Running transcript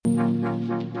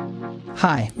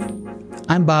Hi,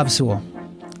 I'm Bob Sewell.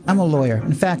 I'm a lawyer.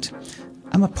 In fact,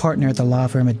 I'm a partner at the law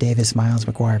firm at Davis, Miles,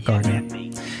 McGuire,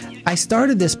 Gardner. I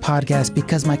started this podcast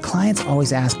because my clients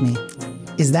always ask me,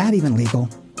 is that even legal?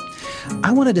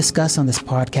 I want to discuss on this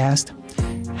podcast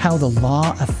how the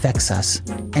law affects us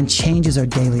and changes our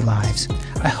daily lives.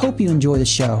 I hope you enjoy the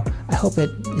show. I hope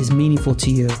it is meaningful to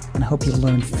you, and I hope you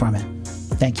learn from it.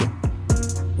 Thank you.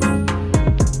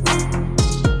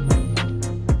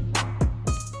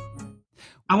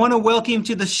 I want to welcome you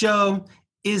to the show,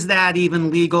 Is That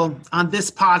Even Legal? On this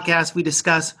podcast, we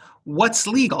discuss what's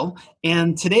legal,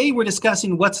 and today we're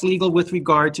discussing what's legal with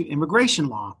regard to immigration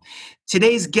law.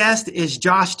 Today's guest is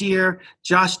Josh Deere.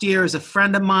 Josh Deere is a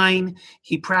friend of mine.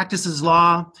 He practices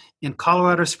law in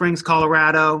Colorado Springs,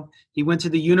 Colorado. He went to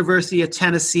the University of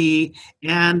Tennessee,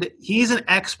 and he's an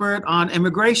expert on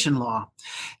immigration law.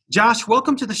 Josh,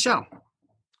 welcome to the show.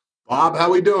 Bob,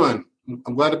 how we doing?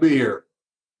 I'm glad to be here.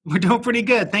 We're doing pretty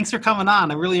good. Thanks for coming on.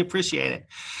 I really appreciate it.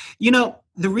 You know,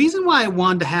 the reason why I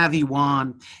wanted to have you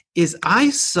on is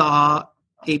I saw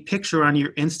a picture on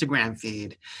your Instagram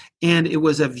feed, and it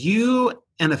was of you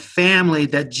and a family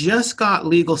that just got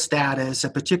legal status,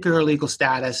 a particular legal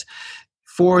status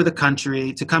for the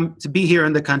country, to be here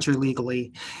in the country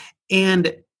legally.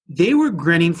 And they were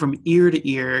grinning from ear to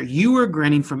ear. You were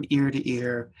grinning from ear to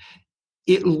ear.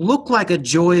 It looked like a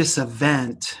joyous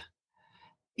event.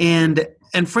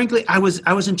 And frankly, I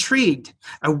was intrigued.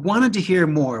 I wanted to hear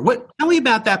more. Tell me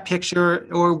about that picture,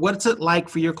 or what's it like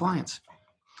for your clients?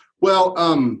 Well,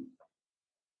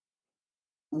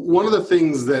 one of the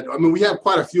things we have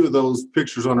quite a few of those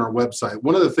pictures on our website.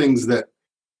 One of the things that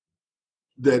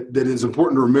is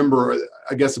important to remember,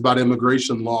 I guess, about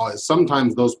immigration law is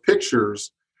sometimes those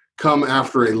pictures come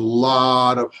after a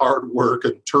lot of hard work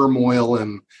and turmoil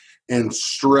and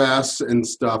stress and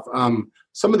stuff.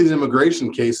 Some of these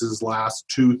immigration cases last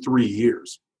 2-3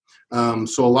 years.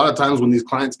 So a lot of times when these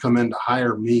clients come in to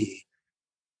hire me,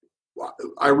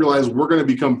 I realize we're going to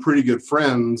become pretty good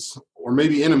friends, or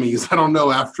maybe enemies. I don't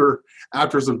know, after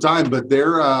some time, but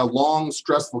they're long,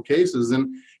 stressful cases.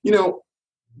 And, you know,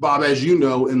 Bob, as you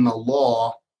know, in the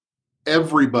law,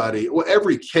 every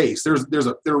case, there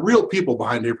are real people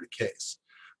behind every case.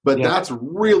 But yeah, that's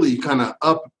really kind of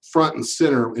up front and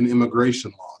center in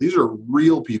immigration law. These are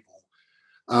real people.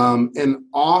 And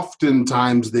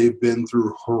oftentimes they've been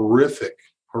through horrific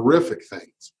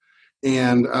things.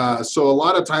 And so a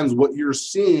lot of times what you're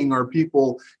seeing are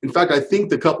people, in fact, I think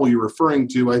the couple you're referring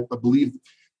to, I believe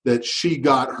that she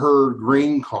got her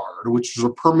green card, which is a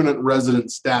permanent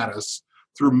resident status,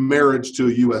 through marriage to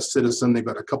a U.S. citizen. They've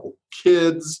got a couple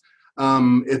kids.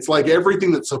 It's like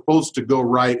everything that's supposed to go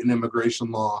right in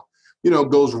immigration law,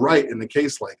 goes right in a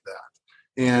case like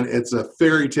that. And it's a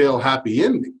fairy tale happy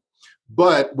ending.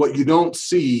 But what you don't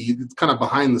see, it's kind of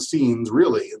behind the scenes,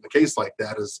 really, in the case like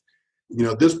that is,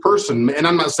 this person, and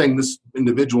I'm not saying this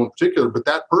individual in particular, but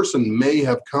that person may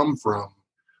have come from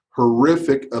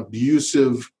horrific,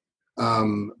 abusive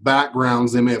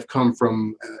backgrounds. They may have come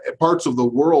from parts of the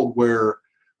world where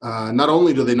not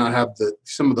only do they not have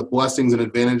some of the blessings and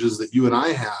advantages that you and I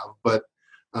have, but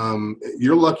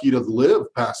you're lucky to live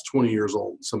past 20 years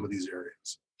old in some of these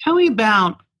areas. Tell me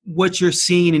about what you're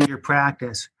seeing in your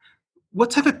practice. What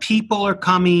type of people are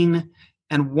coming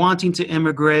and wanting to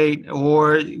immigrate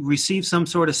or receive some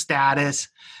sort of status?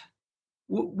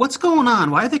 What's going on?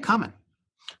 Why are they coming?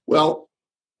 Well,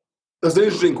 that's an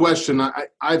interesting question.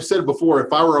 I've said before,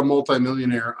 if I were a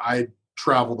multimillionaire, I'd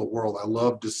travel the world. I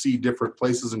love to see different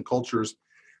places and cultures.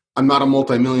 I'm not a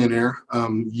multimillionaire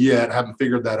yet. I haven't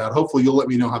figured that out. Hopefully you'll let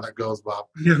me know how that goes, Bob.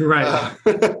 Yeah, right.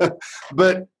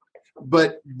 But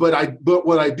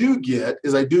what I do get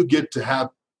is I do get to have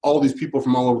all these people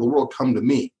from all over the world come to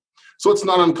me. So it's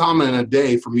not uncommon in a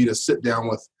day for me to sit down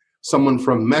with someone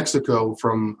from Mexico,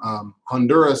 from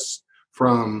Honduras,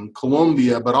 from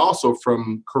Colombia, but also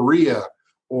from Korea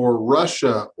or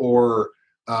Russia or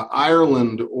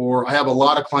Ireland, or I have a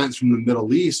lot of clients from the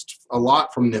Middle East, a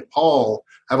lot from Nepal.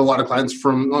 I have a lot of clients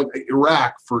from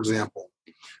Iraq, for example.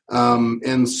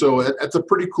 And so that's a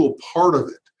pretty cool part of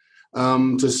it.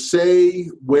 To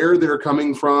say where they're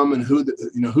coming from and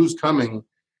who's coming,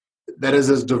 that is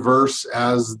as diverse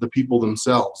as the people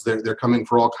themselves. They're coming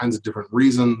for all kinds of different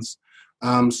reasons.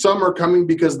 Some are coming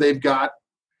because they've got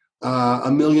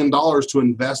 $1 million to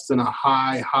invest in a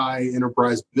high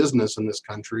enterprise business in this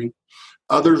country.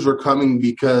 Others are coming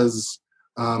because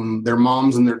their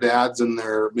moms and their dads and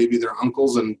maybe their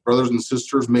uncles and brothers and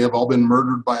sisters may have all been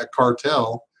murdered by a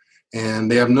cartel,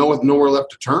 and they have nowhere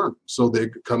left to turn. So they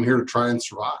come here to try and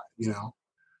survive.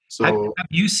 So have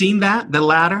you seen the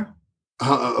latter?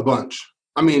 A bunch.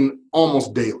 I mean,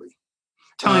 almost daily.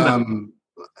 Tell me about it.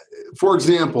 For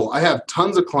example, I have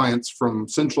tons of clients from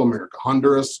Central America,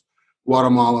 Honduras,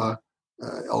 Guatemala,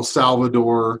 El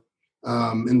Salvador,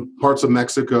 in parts of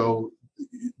Mexico.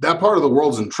 That part of the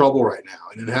world's in trouble right now,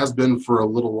 and it has been for a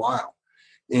little while.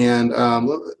 And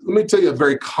let me tell you a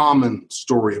very common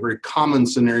story, a very common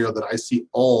scenario that I see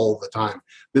all the time.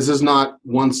 This is not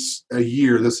once a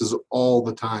year. This is all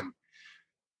the time.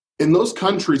 In those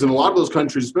countries, in a lot of those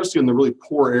countries, especially in the really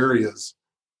poor areas,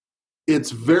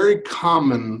 it's very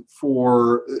common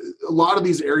for a lot of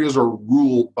these areas are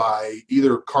ruled by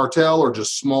either cartel or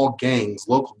just small gangs,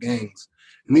 local gangs.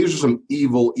 And these are some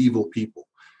evil, evil people.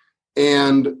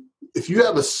 And if you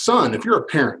have a son, if you're a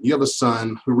parent, you have a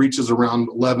son who reaches around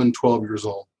 11, 12 years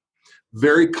old,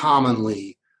 very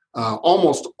commonly,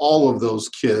 almost all of those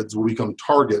kids will become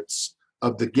targets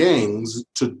of the gangs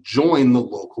to join the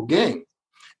local gang.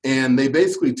 And they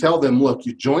basically tell them, look,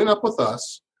 you join up with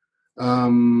us,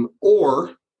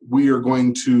 or we are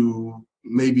going to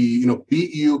maybe,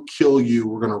 beat you, kill you.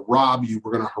 We're going to rob you.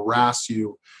 We're going to harass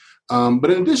you.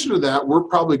 But in addition to that, we're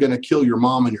probably going to kill your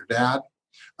mom and your dad.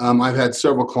 I've had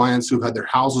several clients who've had their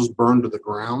houses burned to the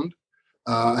ground.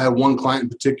 I had one client in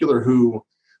particular who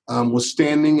was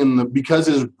standing because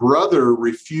his brother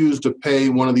refused to pay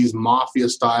one of these mafia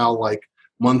style like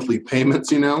monthly payments,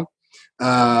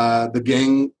 the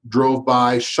gang drove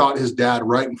by, shot his dad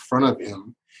right in front of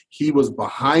him. He was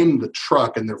behind the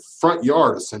truck in their front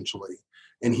yard, essentially,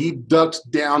 and he ducked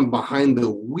down behind the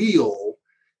wheel.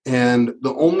 And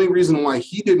the only reason why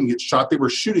he didn't get shot, they were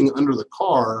shooting under the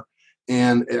car,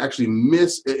 and it actually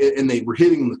missed, and they were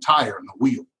hitting the tire and the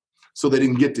wheel, so they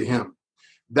didn't get to him.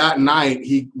 That night,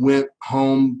 he went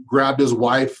home, grabbed his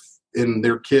wife and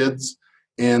their kids,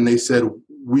 and they said,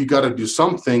 we got to do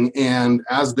something. And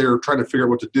as they're trying to figure out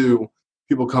what to do,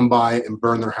 people come by and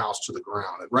burn their house to the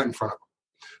ground right in front of them.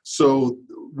 So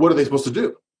what are they supposed to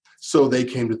do? So they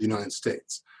came to the United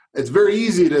States. It's very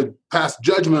easy to pass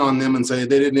judgment on them and say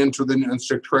they didn't enter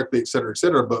correctly, et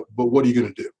cetera, but what are you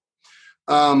going to do?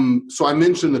 So I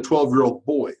mentioned the 12-year-old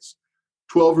boys.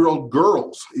 12-year-old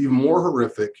girls, even more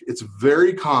horrific. It's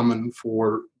very common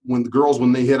for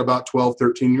when they hit about 12,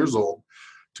 13 years old,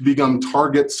 to become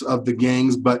targets of the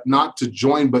gangs, but not to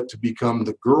join, but to become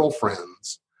the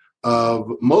girlfriends of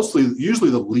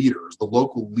usually the leaders, the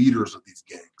local leaders of these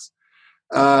gangs.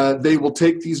 They will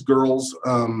take these girls,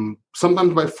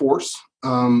 sometimes by force,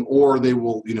 or they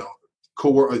will,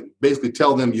 basically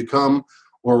tell them, you come,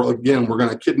 or again, we're going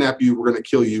to kidnap you, we're going to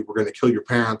kill you, we're going to kill your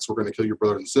parents, we're going to kill your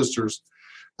brothers and sisters.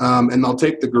 And they'll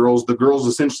take the girls. The girls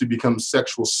essentially become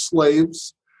sexual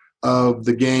slaves of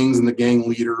the gangs and the gang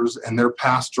leaders, and they're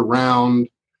passed around.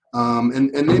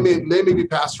 And they may be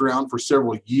passed around for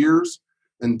several years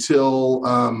until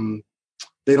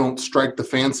they don't strike the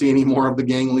fancy anymore of the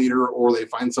gang leader, or they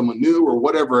find someone new, or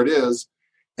whatever it is.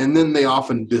 And then they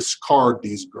often discard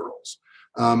these girls.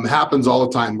 It happens all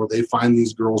the time where they find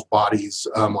these girls' bodies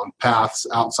on paths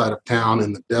outside of town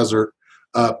in the desert,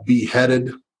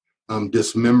 beheaded,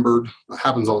 dismembered. It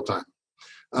happens all the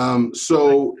time.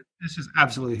 So this is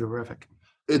absolutely horrific.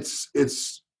 It's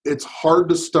hard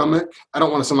to stomach. I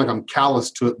don't want to sound like I'm callous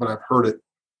to it, but I've heard it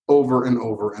over and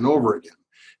over and over again.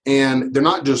 And they're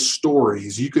not just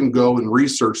stories. You can go and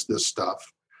research this stuff.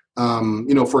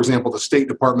 For example, the State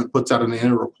Department puts out an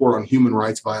annual report on human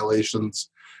rights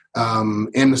violations.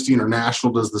 Amnesty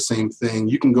International does the same thing.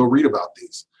 You can go read about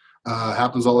these.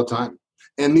 Happens all the time.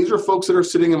 And these are folks that are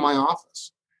sitting in my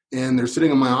office. And they're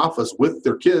sitting in my office with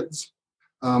their kids.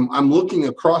 I'm looking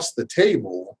across the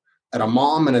table at a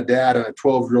mom and a dad and a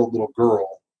 12-year-old little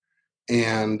girl.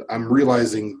 And I'm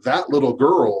realizing that little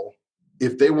girl,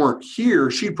 if they weren't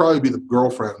here, she'd probably be the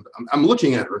girlfriend. I'm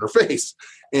looking at her in her face,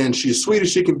 and she's sweet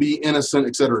as she can be, innocent,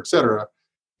 et cetera, et cetera.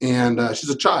 And she's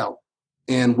a child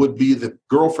and would be the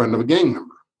girlfriend of a gang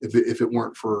member if it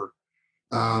weren't for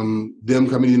them coming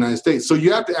to the United States. So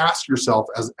you have to ask yourself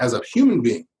as a human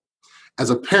being, as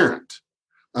a parent,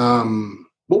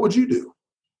 what would you do?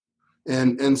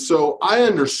 And so I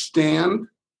understand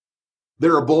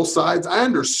there are both sides. I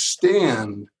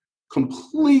understand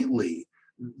completely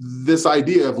this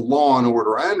idea of law and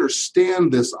order. I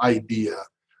understand this idea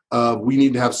of we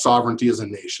need to have sovereignty as a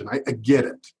nation. I get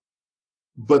it.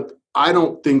 But I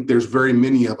don't think there's very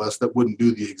many of us that wouldn't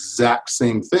do the exact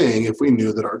same thing if we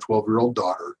knew that our 12-year-old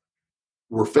daughter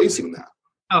were facing that.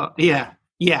 Oh, yeah.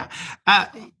 Yeah.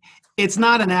 It's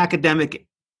not an academic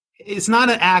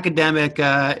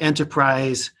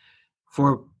enterprise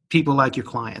for people like your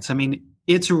clients. I mean,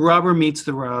 it's rubber meets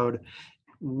the road.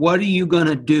 What are you going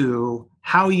to do?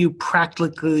 How are you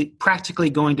practically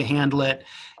going to handle it?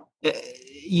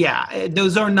 yeah,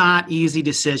 those are not easy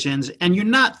decisions. And you're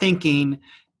not thinking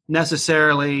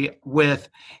necessarily with,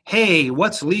 hey,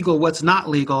 what's legal, what's not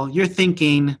legal. You're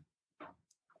thinking,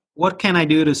 what can I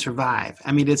do to survive?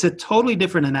 I mean, it's a totally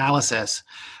different analysis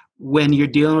when you're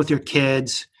dealing with your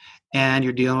kids and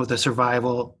you're dealing with a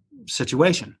survival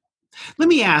situation. Let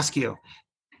me ask you,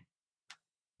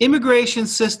 immigration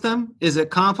system, is it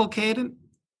complicated?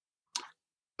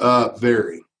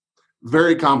 Very,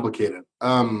 very complicated.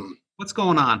 What's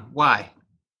going on? Why?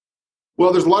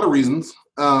 Well, there's a lot of reasons.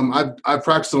 I've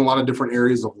practiced in a lot of different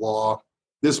areas of law.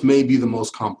 This may be the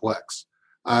most complex.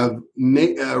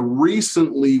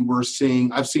 Recently,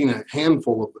 I've seen a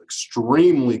handful of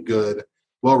extremely good,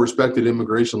 well-respected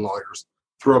immigration lawyers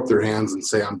throw up their hands and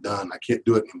say, I'm done. I can't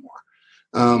do it anymore.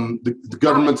 The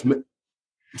government's,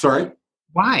 sorry?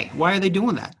 Why? Why are they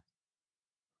doing that?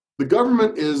 The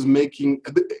government is making,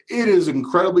 it is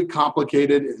incredibly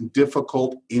complicated and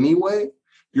difficult anyway.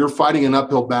 You're fighting an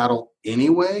uphill battle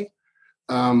anyway.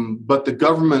 But the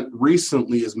government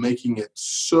recently is making it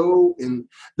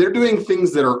they're doing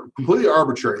things that are completely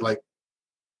arbitrary. Like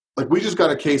we just got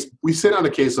a case, we sent out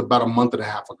a case about a month and a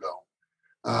half ago,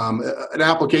 an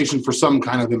application for some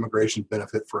kind of immigration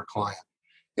benefit for a client.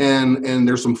 And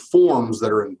there's some forms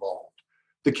that are involved.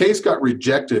 The case got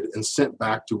rejected and sent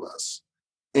back to us.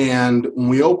 And when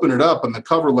we open it up and the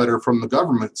cover letter from the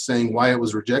government saying why it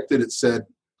was rejected, it said,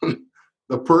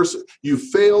 you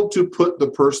failed to put the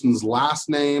person's last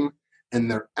name and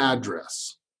their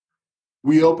address.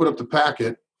 We open up the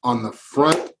packet, on the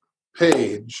front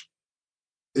page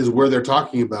is where they're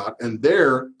talking about, and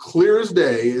there, clear as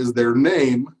day, is their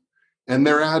name and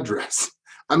their address.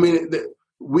 I mean,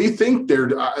 we think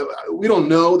we don't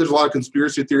know. There's a lot of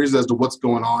conspiracy theories as to what's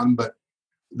going on, but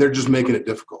they're just making it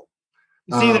difficult.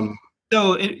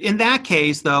 So in that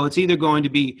case, though, it's either going to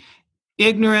be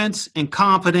ignorance,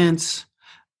 incompetence,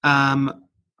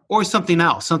 or something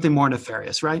else, something more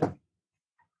nefarious, right?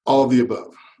 All of the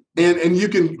above. And you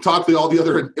can talk to all the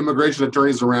other immigration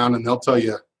attorneys around and they'll tell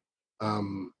you,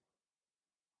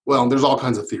 there's all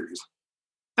kinds of theories.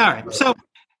 All right.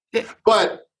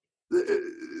 But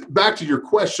back to your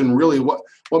question, really, what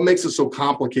makes it so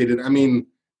complicated? I mean,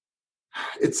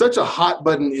 it's such a hot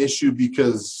button issue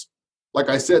because, like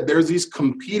I said, there's these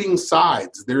competing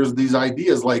sides. There's these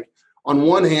ideas like, on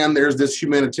one hand, there's this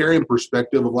humanitarian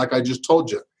perspective of, like I just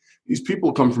told you, these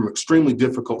people come from extremely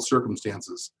difficult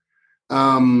circumstances.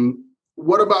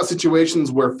 What about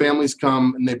situations where families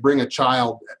come and they bring a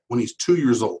child when he's 2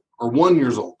 years old or 1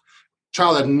 year old?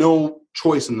 Child had no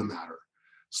choice in the matter.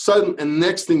 And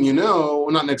next thing you know,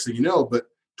 not next thing you know, but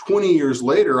 20 years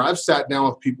later, I've sat down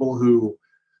with people who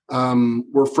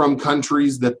were from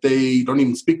countries that they don't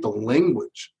even speak the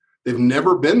language. They've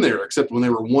never been there except when they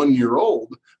were 1 year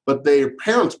old, but their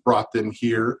parents brought them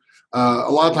here.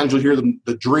 A lot of times you'll hear them,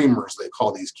 the dreamers, they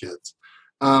call these kids.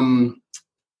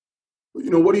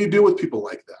 What do you do with people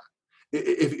like that?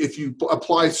 If you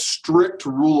apply strict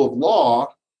rule of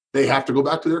law, they have to go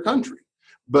back to their country.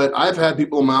 But I've had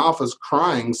people in my office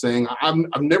crying, saying,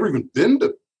 I've never even been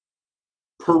to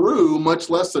Peru,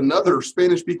 much less another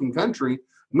Spanish-speaking country,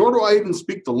 nor do I even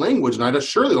speak the language, and I just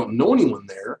surely don't know anyone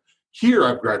there. Here,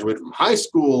 I've graduated from high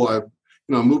school. I've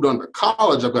moved on to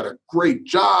college. I've got a great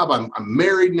job. I'm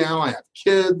married now. I have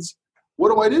kids. What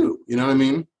do I do? You know what I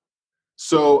mean?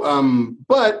 So,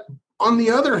 but on the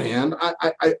other hand,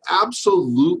 I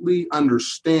absolutely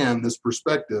understand this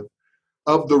perspective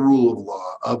of the rule of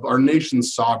law, of our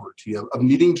nation's sovereignty, of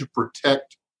needing to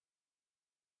protect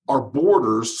our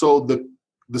borders. So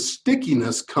the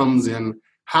stickiness comes in,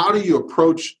 how do you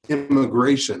approach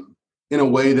immigration in a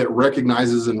way that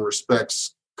recognizes and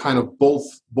respects kind of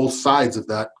both sides of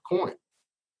that coin?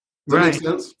 Does that make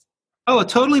sense? Oh, it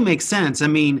totally makes sense. I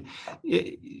mean,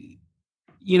 you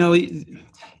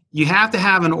have to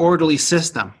have an orderly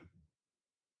system.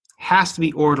 Has to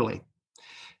be orderly.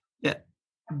 And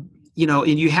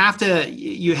you have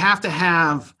to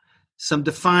have some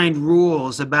defined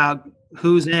rules about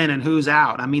who's in and who's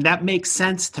out. I mean, that makes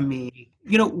sense to me.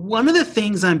 One of the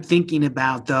things I'm thinking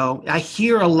about, though, I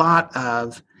hear a lot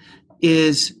of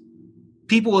is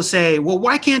people will say, well,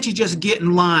 why can't you just get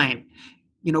in line?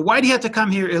 Why do you have to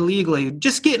come here illegally?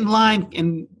 Just get in line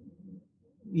and,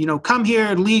 come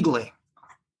here legally.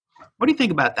 What do you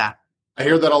think about that? I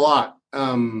hear that a lot.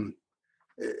 And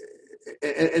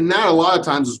that a lot of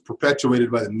times is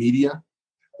perpetuated by the media.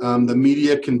 The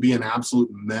media can be an absolute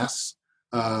mess.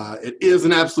 It is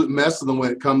an absolute mess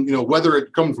when it comes, whether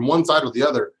it comes from one side or the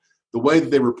other, the way that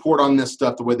they report on this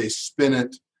stuff, the way they spin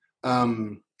it.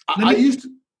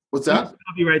 What's that?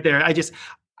 I'll be right there.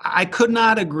 I could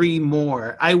not agree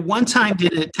more. I one time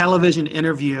did a television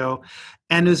interview,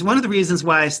 and it was one of the reasons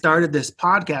why I started this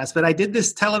podcast. But I did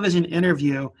this television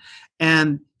interview,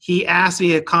 and he asked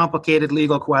me a complicated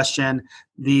legal question.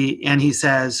 And he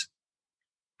says,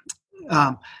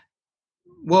 "Well,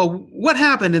 what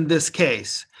happened in this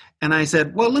case?" And I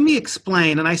said, "Well, let me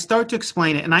explain." And I start to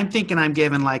explain it, and I'm thinking I'm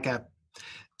giving like a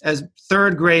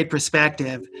third grade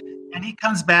perspective. And he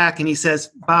comes back and he says,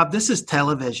 "Bob, this is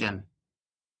television.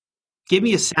 Give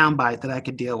me a soundbite that I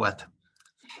could deal with."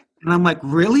 And I'm like,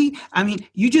 really? I mean,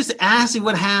 you just asked me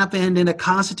what happened in a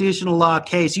constitutional law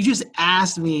case. You just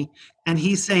asked me, and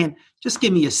he's saying, just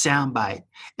give me a soundbite.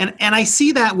 And I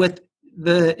see that with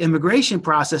the immigration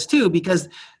process too, because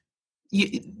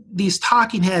these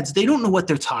talking heads, they don't know what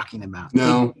they're talking about.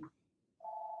 No,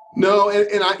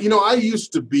 and I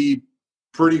used to be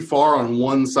pretty far on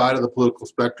one side of the political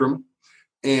spectrum,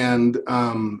 and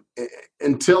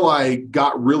until I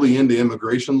got really into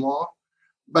immigration law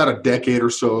about a decade or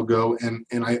so ago, and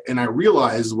I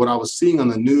realized what I was seeing on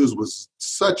the news was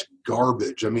such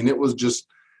garbage. I mean, it was just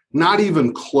not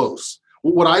even close.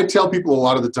 What I tell people a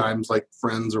lot of the times, like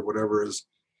friends or whatever, is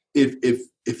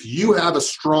if you have a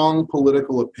strong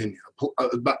political opinion,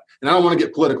 and I don't want to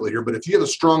get political here, but if you have a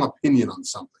strong opinion on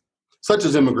something, such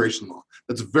as immigration law,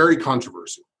 that's very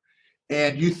controversial,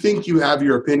 and you think you have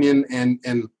your opinion,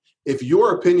 and if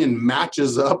your opinion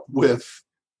matches up with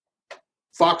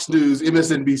Fox News,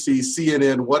 MSNBC,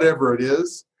 CNN, whatever it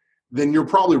is, then you're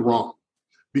probably wrong,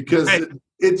 because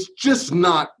it's just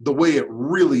not the way it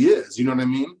really is. You know what I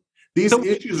mean? These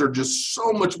issues are just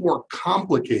so much more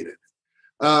complicated.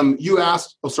 You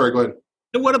asked, oh, sorry, go ahead.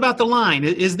 So what about the line?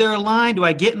 Is there a line? Do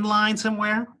I get in line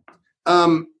somewhere?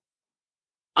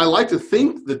 I like to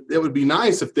think that it would be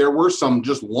nice if there were some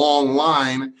just long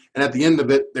line, and at the end of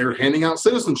it, they're handing out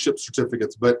citizenship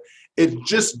certificates, but it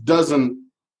just doesn't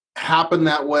happen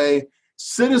that way.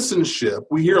 Citizenship,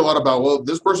 we hear a lot about, well,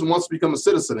 this person wants to become a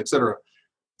citizen, etc.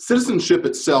 Citizenship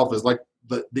itself is like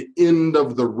the end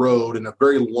of the road in a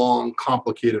very long,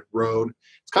 complicated road.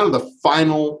 It's kind of the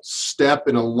final step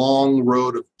in a long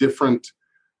road of different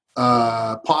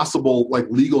possible like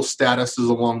legal statuses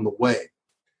along the way.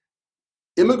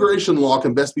 Immigration law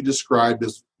can best be described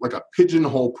as like a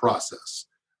pigeonhole process.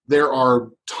 There are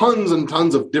tons and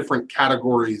tons of different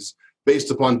categories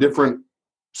based upon different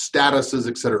statuses,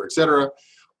 et cetera, et cetera.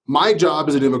 My job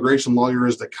as an immigration lawyer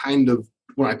is to kind of,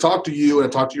 when I talk to you and I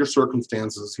talk to your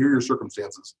circumstances, hear your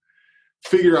circumstances,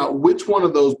 figure out which one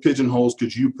of those pigeonholes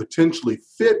could you potentially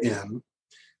fit in,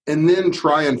 and then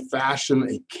try and fashion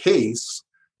a case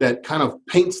that kind of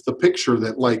paints the picture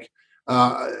that, like,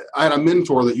 I had a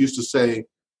mentor that used to say,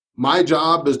 my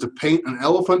job is to paint an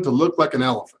elephant to look like an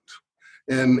elephant.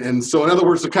 And so, in other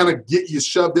words, to kind of get you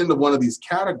shoved into one of these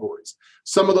categories.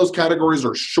 Some of those categories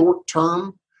are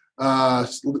short-term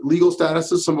legal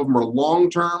statuses. Some of them are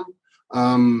long-term.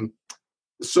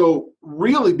 So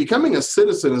really, becoming a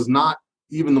citizen is not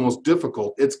even the most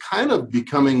difficult. It's kind of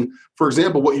becoming, for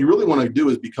example, what you really want to do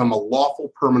is become a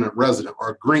lawful permanent resident, or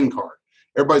a green card.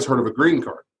 Everybody's heard of a green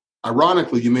card.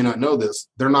 Ironically, you may not know this,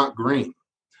 they're not green.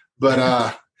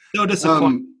 But so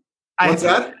disappointing. What's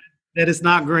that? That is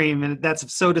not green, and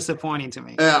that's so disappointing to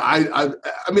me. I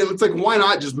mean, it's like, why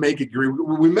not just make it green?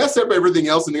 We mess up everything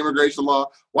else in immigration law.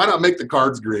 Why not make the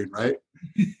cards green, right?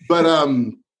 But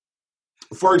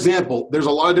for example, there's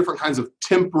a lot of different kinds of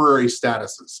temporary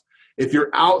statuses. If you're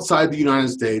outside the United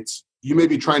States, you may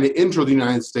be trying to enter the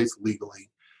United States legally.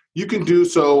 You can do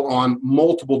so on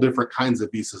multiple different kinds of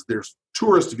visas. There's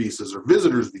tourist visas or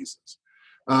visitors visas.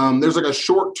 There's like a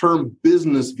short-term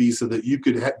business visa that you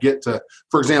could get to,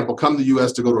 for example, come to the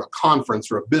U.S. to go to a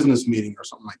conference or a business meeting or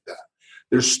something like that.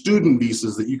 There's student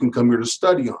visas that you can come here to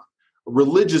study on. A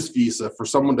religious visa for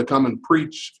someone to come and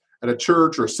preach at a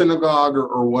church or a synagogue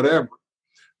or whatever.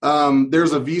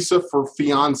 There's a visa for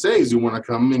fiancés who want to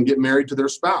come and get married to their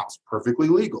spouse, perfectly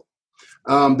legal.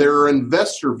 There are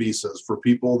investor visas for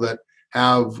people that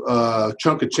have a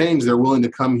chunk of change. They're willing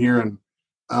to come here and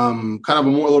kind of a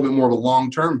little bit more of a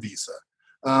long-term visa.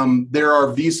 There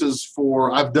are visas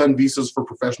I've done visas for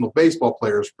professional baseball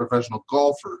players, professional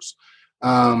golfers,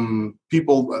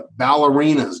 people,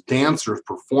 ballerinas, dancers,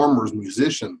 performers,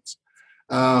 musicians.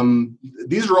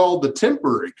 These are all the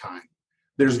temporary kind.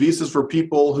 There's visas for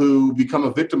people who become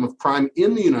a victim of crime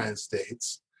in the United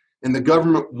States, and the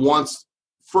government wants,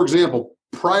 for example,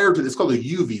 it's called a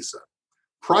U visa.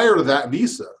 Prior to that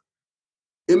visa,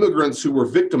 immigrants who were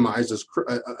victimized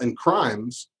in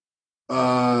crimes,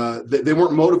 they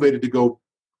weren't motivated to go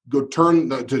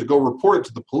report it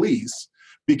to the police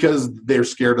because they're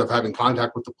scared of having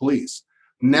contact with the police.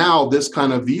 now this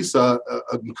kind of visa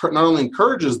not only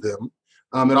encourages them,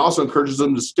 it also encourages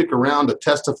them to stick around, to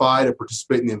testify, to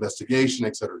participate in the investigation,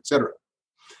 et cetera, et cetera.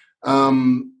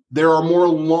 There are more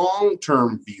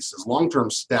long-term visas, long-term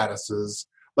statuses.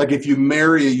 Like if you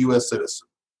marry a U.S. citizen,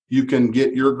 you can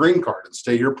get your green card and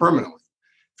stay here permanently.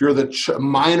 If you're the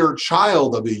minor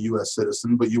child of a U.S.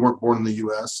 citizen, but you weren't born in the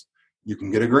U.S., you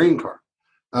can get a green card.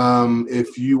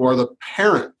 If you are the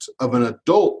parent of an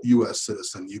adult U.S.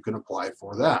 citizen, you can apply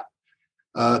for that.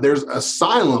 There's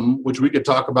asylum, which we could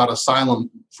talk about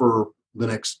asylum for the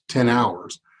next 10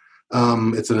 hours.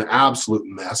 It's an absolute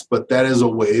mess, but that is a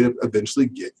way to eventually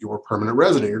get your permanent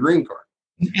resident, your green card.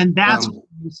 And that's when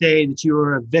you say that you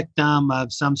were a victim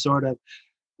of some sort of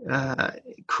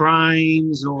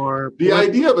crimes or... The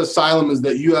idea of asylum is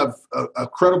that you have a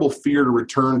credible fear to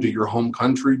return to your home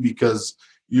country because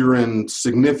you're in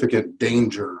significant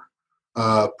danger,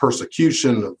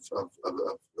 persecution, of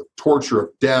torture, of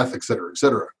death, et cetera, et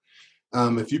cetera.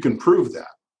 If you can prove that.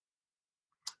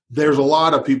 There's a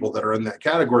lot of people that are in that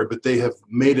category, but they have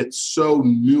made it so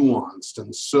nuanced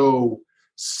and so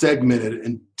segmented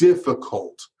and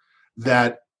difficult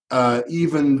that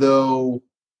even though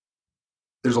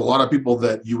there's a lot of people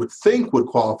that you would think would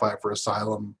qualify for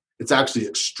asylum, it's actually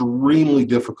extremely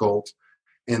difficult,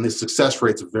 and the success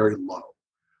rates are very low.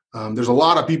 There's a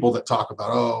lot of people that talk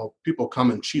about, oh, people come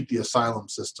and cheat the asylum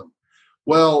system.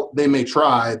 Well, they may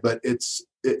try, but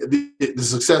the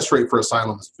success rate for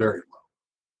asylum is very low.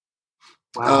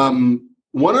 Wow.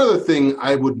 One other thing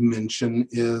I would mention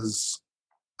is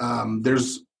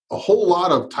there's a whole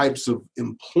lot of types of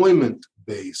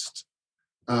employment-based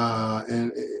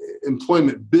and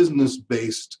employment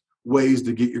business-based ways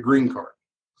to get your green card.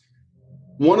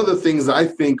 One of the things I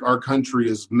think our country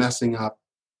is messing up,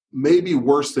 maybe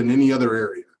worse than any other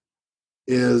area,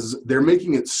 is they're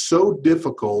making it so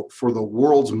difficult for the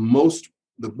world's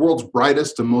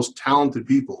brightest and most talented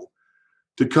people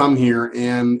to come here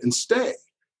and stay.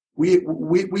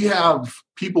 We have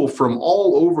people from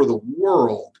all over the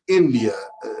world, India,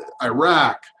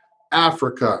 Iraq,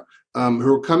 Africa,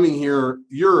 who are coming here,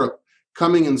 Europe,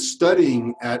 coming and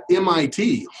studying at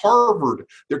MIT, Harvard.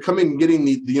 They're coming and getting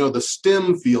the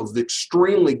STEM fields, the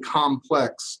extremely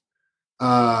complex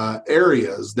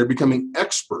areas. They're becoming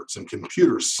experts in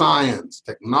computer science,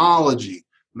 technology,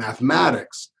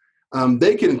 mathematics.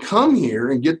 They can come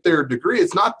here and get their degree.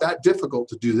 It's not that difficult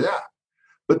to do that.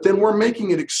 But then we're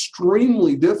making it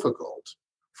extremely difficult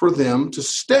for them to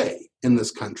stay in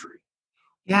this country.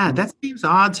 Yeah, that seems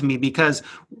odd to me because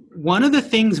one of the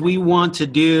things we want to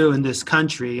do in this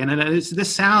country, and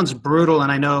this sounds brutal,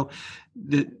 and I know,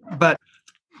 but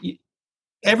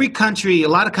every country, a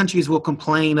lot of countries will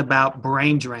complain about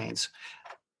brain drains.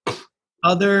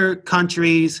 Other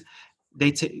countries,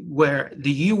 where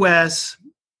the U.S.,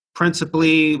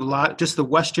 principally, just the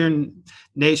Western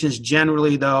nations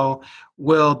generally, though,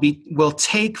 will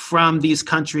take from these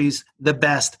countries the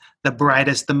best, the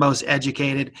brightest, the most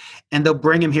educated, and they'll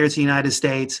bring them here to the United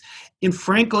States. And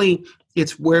frankly,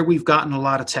 it's where we've gotten a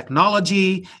lot of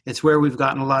technology. It's where we've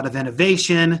gotten a lot of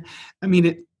innovation. I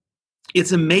mean,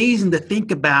 it's amazing to think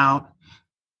about,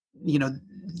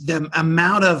 the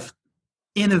amount of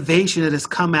innovation that has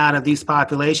come out of these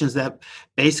populations that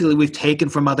basically we've taken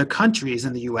from other countries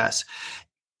in the U.S.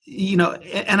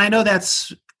 And I know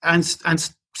I'm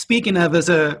speaking of as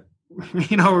an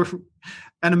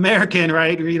American,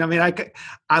 right?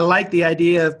 I like the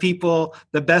idea of people,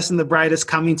 the best and the brightest,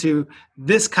 coming to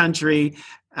this country.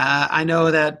 I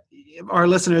know that our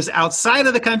listeners outside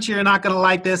of the country are not going to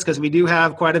like this because we do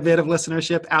have quite a bit of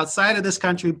listenership outside of this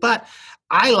country, but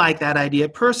I like that idea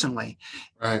personally.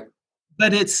 Right.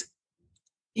 But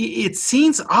it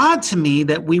seems odd to me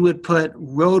that we would put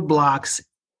roadblocks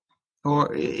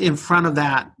or in front of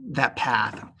that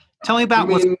path. Tell me about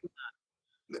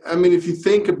if you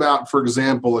think about, for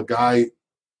example, a guy,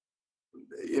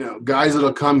 guys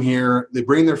that'll come here, they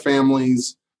bring their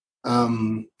families,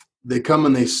 they come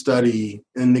and they study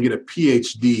and they get a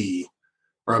PhD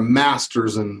or a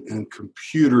master's in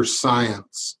computer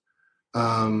science.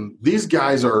 These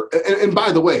guys are, and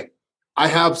by the way, I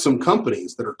have some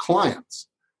companies that are clients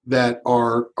that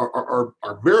are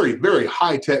very, very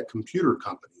high-tech computer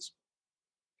companies,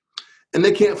 and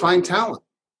they can't find talent.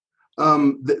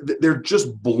 They're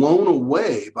just blown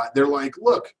away by. They're like,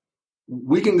 look,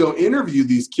 we can go interview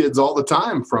these kids all the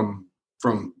time from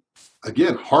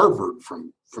again Harvard,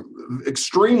 from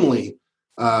extremely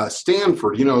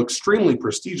Stanford, extremely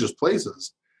prestigious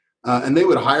places, and they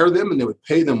would hire them and they would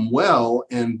pay them well.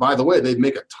 And by the way, they'd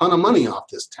make a ton of money off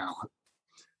this talent.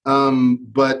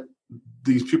 But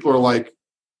these people are like,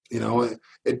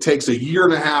 It takes a year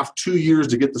and a half, 2 years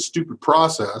to get the stupid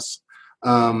process,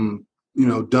 done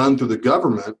through the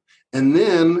government. And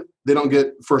then they don't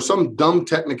get, for some dumb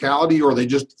technicality, or they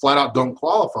just flat out don't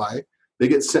qualify, they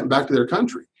get sent back to their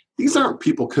country. These aren't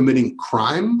people committing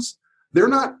crimes. They're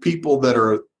not people that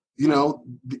are,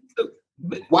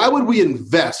 why would we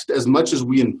invest as much as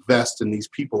we invest in these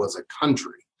people as a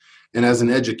country and as an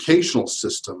educational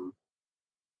system,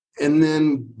 and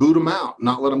then boot them out,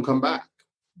 not let them come back?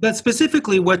 But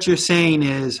specifically what you're saying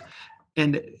is,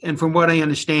 and from what I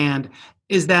understand,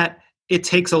 is that it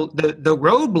takes the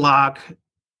roadblock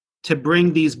to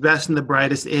bring these best and the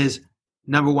brightest is,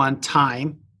 number one,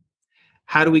 time.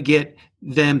 How do we get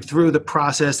them through the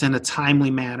process in a timely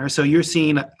manner? So you're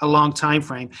seeing a long time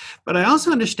frame. But I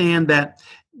also understand that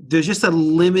there's just a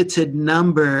limited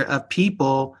number of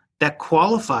people that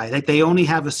qualify. Like they only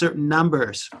have a certain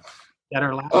numbers that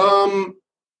are allowed.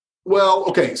 Well,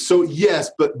 okay, so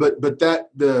yes, but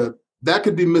that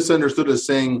could be misunderstood as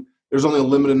saying there's only a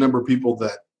limited number of people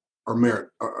that are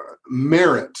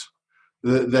merit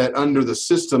that under the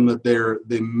system that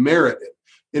they merit it.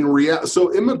 In reality,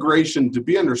 so immigration, to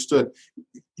be understood,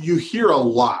 you hear a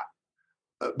lot.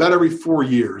 About every 4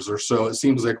 years or so, it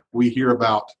seems like we hear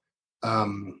about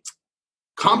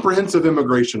comprehensive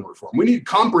immigration reform. We need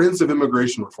comprehensive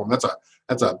immigration reform. That's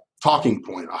a talking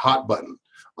point, a hot button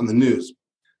on the news.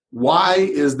 Why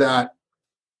is that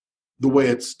the way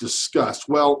it's discussed?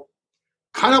 Well,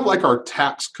 kind of like our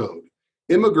tax code,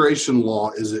 immigration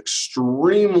law is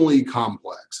extremely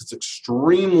complex. It's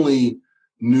extremely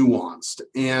nuanced.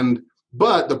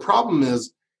 But the problem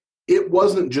is, it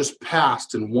wasn't just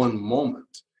passed in one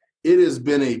moment. It has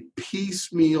been a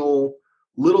piecemeal,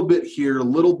 little bit here,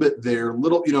 little bit there,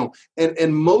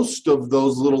 and most of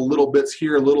those little bits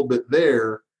here, little bit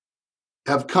there,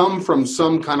 have come from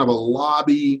some kind of a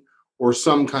lobby or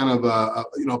some kind of a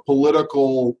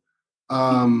political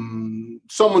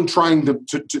someone trying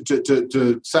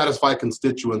to satisfy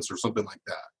constituents or something like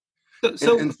that.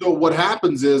 So what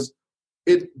happens is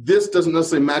this doesn't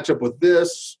necessarily match up with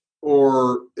this,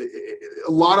 or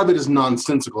a lot of it is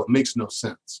nonsensical. It makes no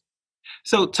sense.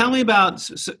 So tell me about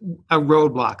a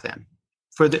roadblock then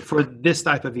for this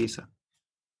type of visa.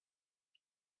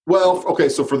 Well, okay,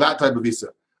 so for that type of visa.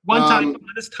 One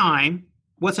is time.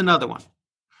 What's another one?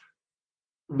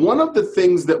 One of the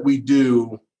things that we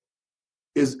do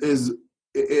is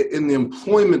in the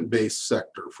employment-based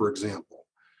sector, for example,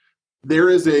 there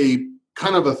is a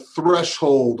kind of a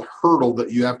threshold hurdle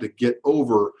that you have to get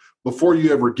over before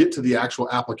you ever get to the actual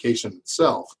application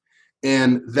itself.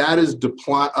 And that is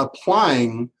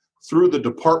applying through the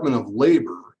Department of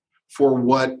Labor for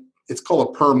what it's called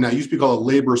a PERM. Now, it used to be called a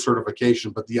labor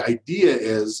certification, but the idea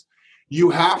is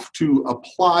you have to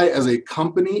apply as a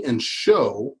company and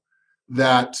show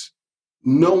that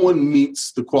no one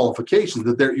meets the qualifications,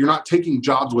 that you're not taking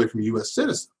jobs away from U.S.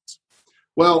 citizens.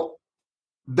 Well,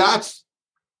 that's,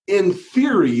 in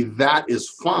theory, that is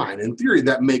fine. In theory,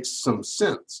 that makes some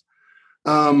sense.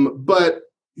 But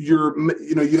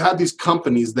you have these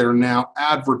companies that are now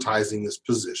advertising this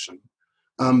position.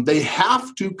 They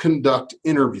have to conduct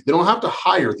interviews. They don't have to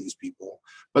hire these people,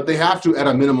 but they have to, at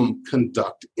a minimum,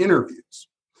 conduct interviews.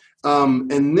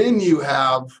 And then you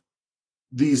have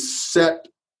these set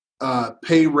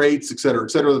pay rates, et cetera,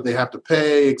 that they have to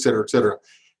pay, et cetera, et cetera.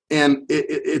 And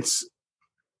it's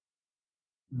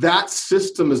that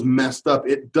system is messed up.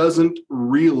 It doesn't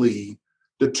really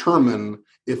determine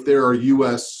if there are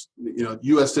U.S.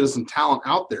 citizen talent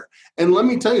out there. And let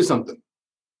me tell you something.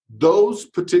 Those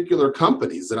particular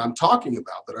companies that I'm talking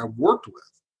about, that I've worked with,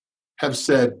 have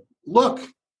said, look,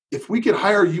 if we could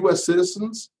hire U.S.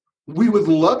 citizens, we would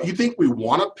love, you think we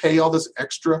want to pay all this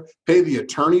extra, pay the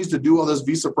attorneys to do all this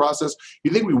visa process?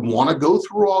 You think we want to go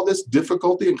through all this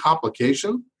difficulty and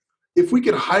complication? If we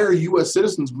could hire U.S.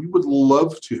 citizens, we would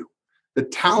love to. The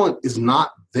talent is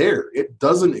not there. It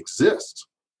doesn't exist.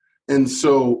 And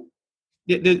so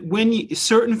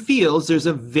certain fields, there's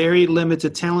a very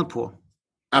limited talent pool.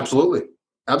 Absolutely.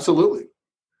 Anyway,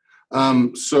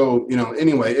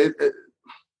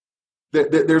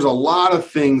 there's a lot of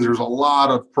things. There's a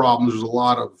lot of problems. There's a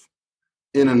lot of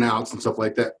in and outs and stuff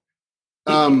like that.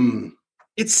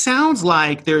 It sounds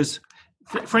like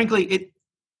frankly,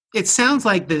 it sounds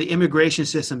like the immigration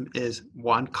system is,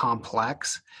 one,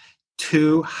 complex,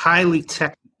 two, highly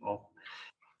technical,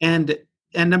 and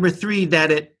number three,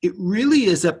 that it really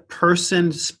is a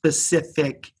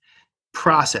person-specific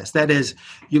process. That is,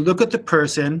 you look at the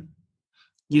person,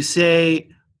 you say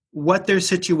what their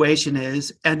situation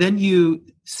is, and then you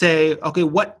say, okay,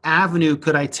 what avenue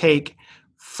could I take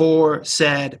for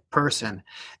said person?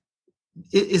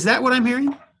 Is that what I'm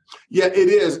hearing? Yeah, it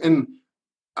is. And,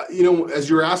 as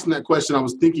you're asking that question, I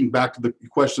was thinking back to the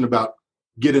question about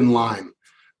get in line.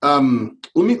 Let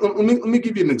me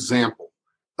give you an example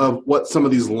of what some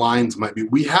of these lines might be.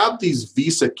 We have these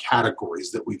visa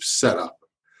categories that we've set up.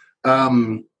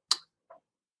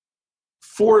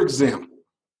 For example,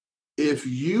 if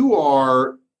you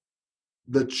are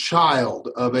the child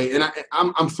of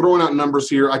I'm throwing out numbers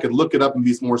here. I could look it up and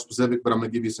be more specific, but I'm going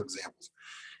to give you some examples.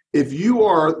 If you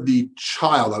are the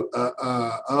child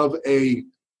of a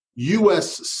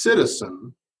U.S.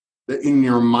 citizen, in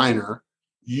your minor,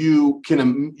 you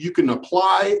can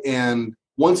apply, and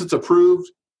once it's approved,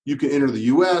 you can enter the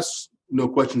U.S. No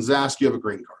questions asked. You have a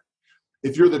green card.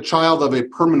 If you're the child of a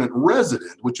permanent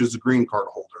resident, which is a green card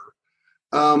holder,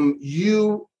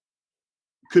 you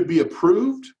could be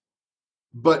approved,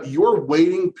 but your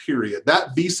waiting period,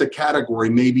 that visa category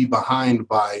may be behind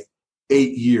by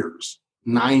 8 years,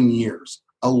 9 years,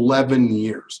 11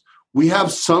 years. We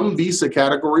have some visa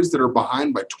categories that are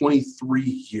behind by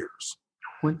 23 years.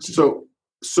 20.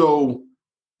 So,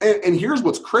 and here's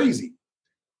what's crazy.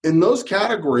 In those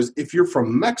categories, if you're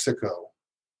from Mexico,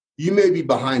 you may be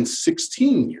behind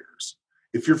 16 years.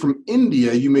 If you're from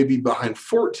India, you may be behind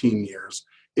 14 years.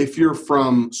 If you're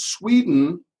from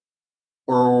Sweden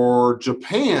or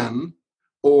Japan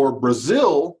or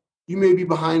Brazil, you may be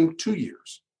behind 2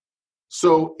 years.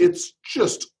 So it's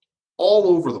just all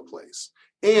over the place.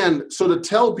 And so to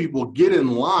tell people, get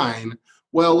in line,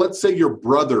 well, let's say your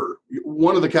brother,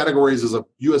 one of the categories is a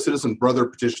U.S. citizen brother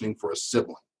petitioning for a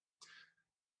sibling.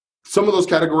 Some of those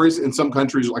categories in some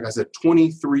countries, like I said,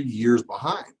 23 years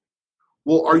behind.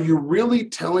 Well, are you really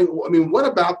what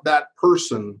about that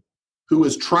person who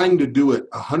is trying to do it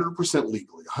 100%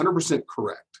 legally, 100%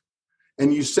 correct?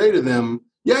 And you say to them,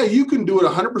 yeah, you can do it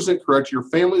 100% correct. Your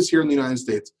family's here in the United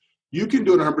States. You can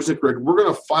do it 100% correct. We're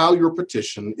going to file your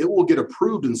petition. It will get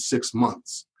approved in 6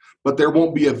 months, but there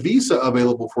won't be a visa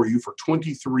available for you for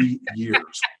 23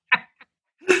 years.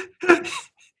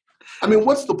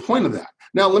 What's the point of that?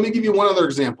 Now, let me give you one other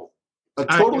example. One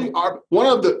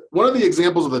of the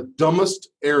examples of the dumbest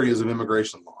areas of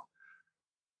immigration law.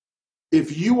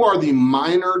 If you are the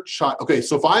minor child, okay,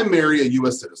 so if I marry a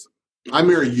U.S. citizen, I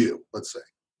marry you, let's say.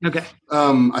 Okay.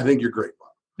 I think you're great, Bob.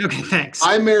 Okay, thanks.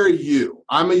 I marry you.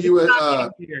 I'm a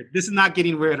U.S. This is not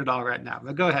getting weird at all right now,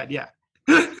 but go ahead. Yeah.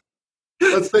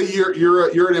 Let's say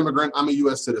you're an immigrant. I'm a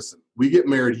U.S. citizen. We get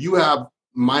married. You have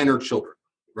minor children,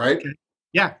 right? Okay.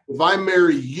 Yeah. If I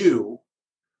marry you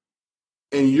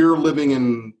and you're living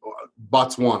in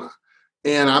Botswana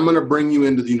and I'm going to bring you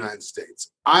into the United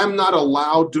States, I'm not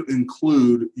allowed to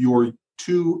include your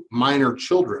 2 minor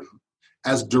children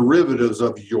as derivatives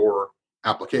of your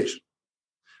application.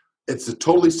 It's a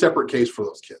totally separate case for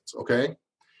those kids, okay?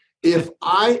 If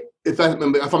I'm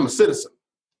a citizen,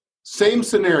 same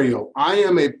scenario, I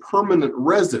am a permanent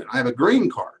resident. I have a green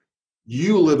card.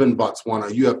 You live in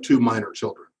Botswana. You have 2 minor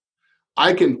children.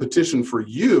 I can petition for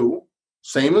you,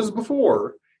 same as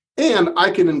before, and I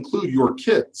can include your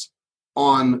kids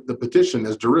on the petition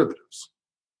as derivatives.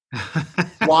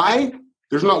 Why?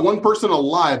 There's not one person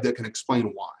alive that can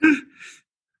explain why.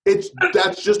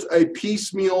 That's just a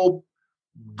piecemeal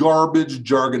garbage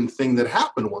jargon thing that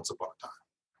happened once upon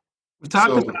a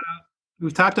time.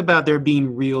 We've talked about there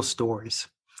being real stories.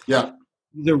 Yeah.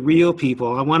 The real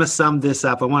people. I want to sum this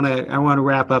up. I want to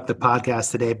wrap up the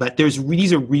podcast today, but these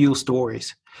are real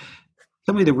stories.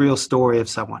 Tell me the real story of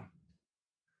someone.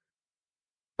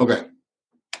 Okay.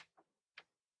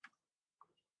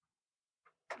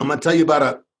 I'm going to tell you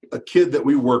about a kid that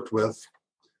we worked with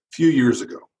a few years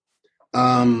ago.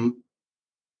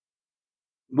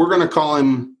 We're going to call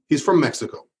him, he's from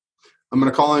Mexico. I'm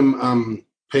going to call him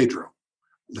Pedro.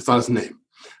 That's not his name.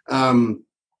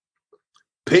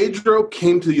 Pedro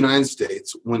came to the United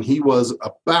States when he was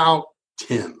about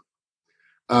 10.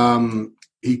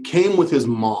 He came with his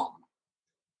mom.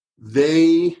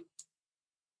 They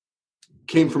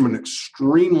came from an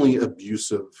extremely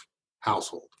abusive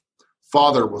household.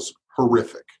 Father was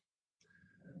horrific.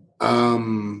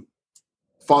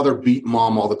 Father beat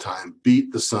mom all the time,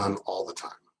 beat the son all the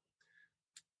time.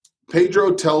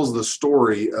 Pedro tells the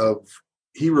story of,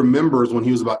 he remembers when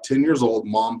he was about 10 years old,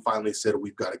 mom finally said,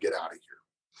 we've got to get out of here.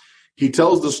 He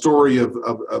tells the story of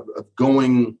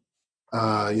going,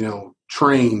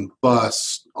 train,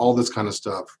 bus, all this kind of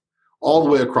stuff, all the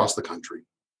way across the country.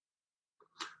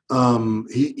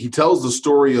 He tells the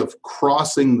story of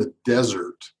crossing the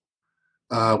desert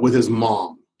with his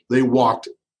mom. They walked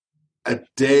a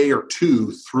day or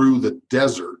 2 through the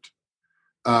desert.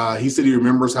 He said he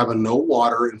remembers having no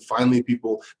water, and finally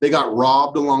they got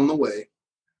robbed along the way.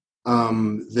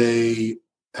 They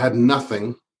had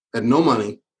nothing, had no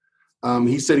money.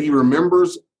 He said he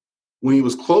remembers when he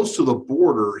was close to the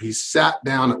border, he sat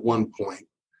down at one point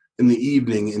in the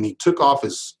evening and he took off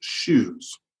his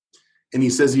shoes. And he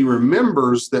says he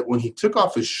remembers that when he took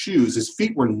off his shoes, his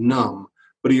feet were numb,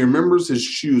 but he remembers his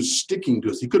shoes sticking to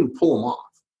us. He couldn't pull them off.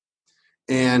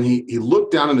 And he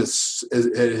looked down at his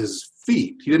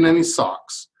feet. He didn't have any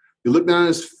socks. He looked down at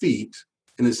his feet,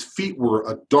 and his feet were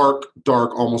a dark,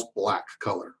 almost black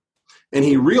color. And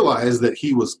he realized that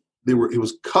he was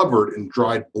covered in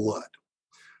dried blood.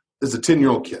 As a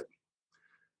 10-year-old kid.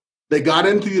 They got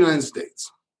into the United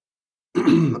States.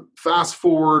 Fast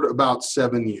forward about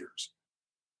 7 years.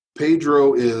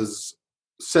 Pedro is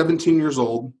 17 years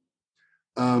old.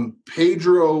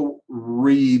 Pedro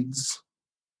reads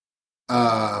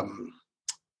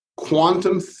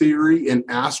quantum theory and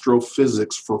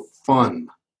astrophysics for fun.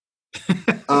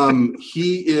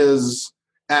 He is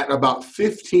at about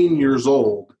 15 years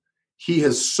old. He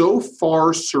has so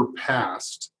far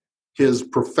surpassed his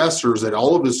professors at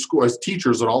all of his schools, his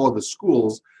teachers at all of his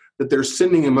schools, that they're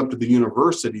sending him up to the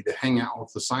university to hang out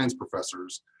with the science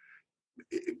professors,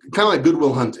 kind of like Good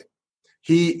Will Hunting.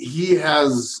 He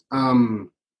is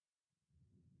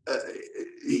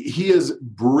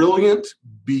brilliant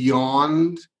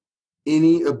beyond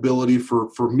any ability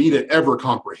for me to ever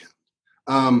comprehend.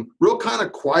 Real kind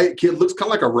of quiet kid, looks kind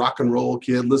of like a rock and roll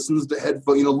kid, listens to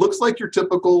headphones, looks like your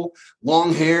typical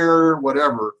long hair,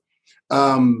 whatever.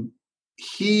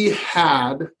 He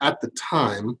had, at the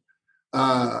time,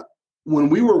 when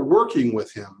we were working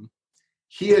with him,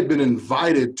 he had been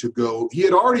invited to go. He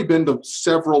had already been to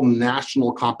several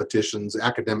national competitions,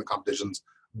 academic competitions,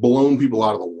 blown people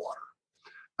out of the water.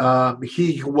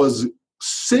 He was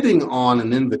sitting on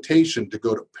an invitation to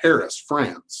go to Paris,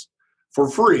 France, for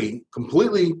free,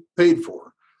 completely paid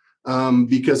for,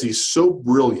 because he's so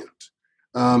brilliant.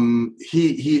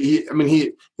 He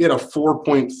had a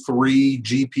 4.3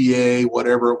 GPA,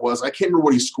 whatever it was. I can't remember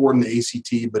what he scored in the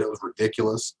ACT, but it was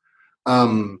ridiculous. A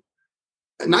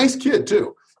nice kid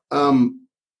too.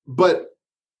 But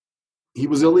he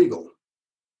was illegal.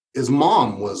 His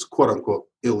mom was quote unquote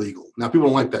illegal. Now people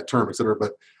don't like that term, et cetera,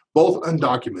 but both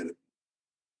undocumented.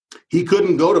 He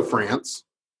couldn't go to France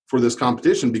for this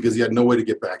competition because he had no way to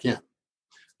get back in.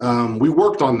 We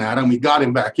worked on that and we got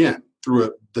him back in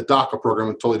through the DACA program,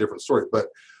 a totally different story. But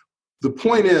the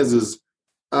point is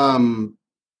that's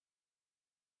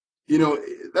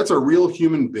a real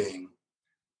human being.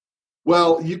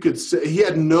 Well, you could say he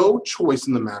had no choice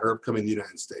in the matter of coming to the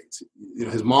United States.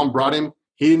 His mom brought him.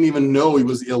 He didn't even know he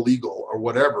was illegal or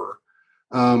whatever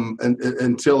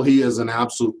until he is an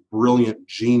absolute brilliant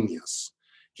genius.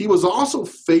 He was also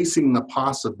facing the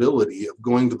possibility of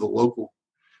going to the local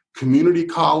community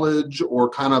college or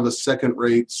kind of a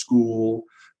second-rate school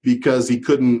because he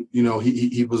couldn't,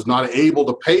 he was not able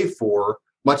to pay for,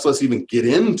 much less even get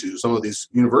into some of these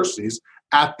universities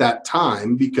at that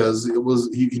time because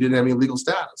he didn't have any legal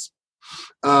status.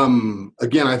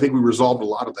 Again, I think we resolved a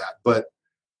lot of that, but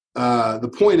the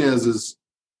point is,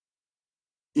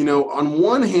 on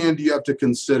one hand, you have to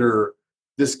consider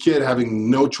this kid having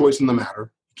no choice in the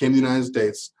matter. He came to the United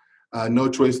States, no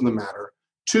choice in the matter.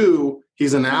 Two,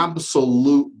 he's an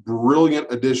absolute brilliant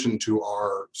addition to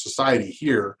our society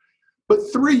here. But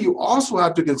three, you also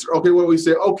have to consider, okay, what do we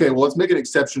say? Okay, well, let's make an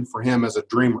exception for him as a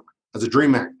dreamer, as a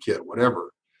Dream Act kid,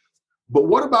 whatever. But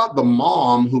what about the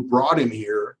mom who brought him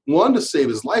here, one, to save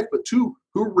his life, but two,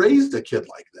 who raised a kid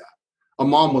like that? A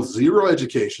mom with zero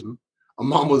education, a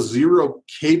mom with zero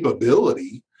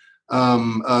capability,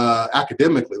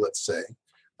 academically, let's say.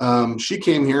 She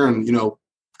came here and,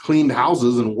 cleaned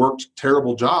houses and worked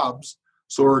terrible jobs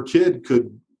so her kid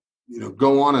could,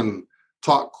 go on and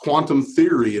taught quantum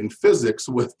theory and physics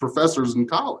with professors in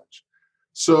college.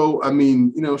 So,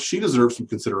 she deserves some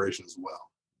consideration as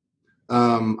well.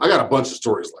 I got a bunch of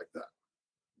stories like that.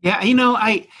 Yeah,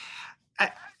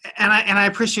 I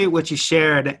appreciate what you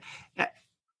shared,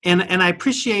 and I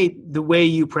appreciate the way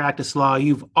you practice law.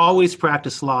 You've always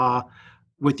practiced law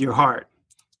with your heart.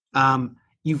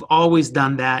 You've always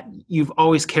done that. You've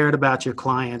always cared about your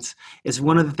clients. It's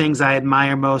one of the things I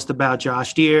admire most about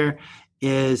Josh Deere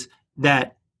is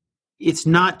that it's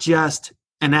not just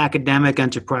an academic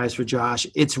enterprise for Josh.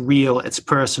 It's real. It's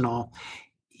personal.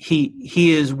 He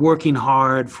is working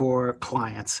hard for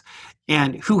clients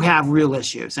and who have real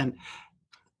issues.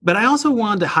 But I also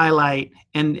wanted to highlight,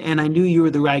 and I knew you were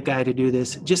the right guy to do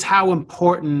this, just how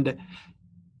important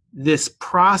this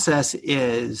process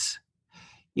is.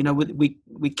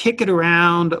 We kick it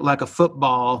around like a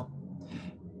football,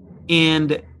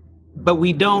 but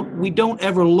we don't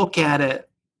ever look at it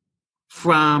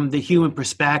from the human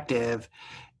perspective.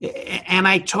 And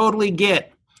I totally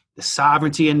get the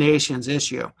sovereignty of nations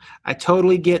issue. I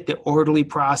totally get the orderly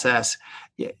process.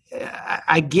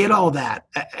 I get all that.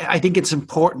 I think it's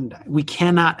important. We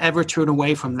cannot ever turn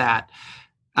away from that.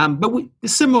 But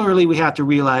similarly, we have to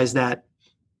realize that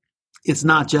it's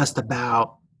not just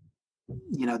about,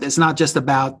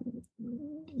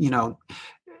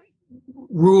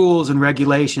 rules and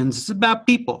regulations. It's about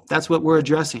people. That's what we're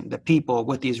addressing, the people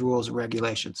with these rules and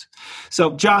regulations.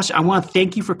 So, Josh, I want to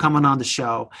thank you for coming on the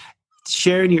show,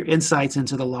 sharing your insights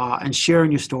into the law and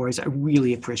sharing your stories. I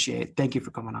really appreciate it. Thank you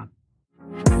for coming on.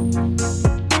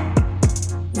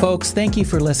 Folks, thank you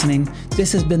for listening.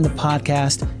 This has been the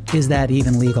podcast, Is That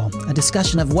Even Legal? A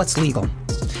discussion of what's legal.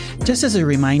 Just as a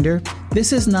reminder,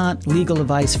 this is not legal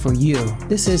advice for you.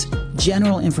 This is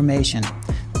general information,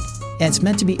 and it's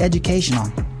meant to be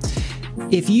educational.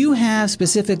 If you have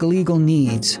specific legal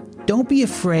needs, don't be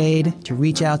afraid to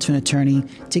reach out to an attorney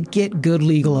to get good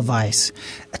legal advice.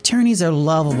 Attorneys are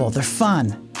lovable. They're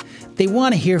fun. They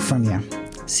want to hear from you.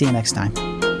 See you next time.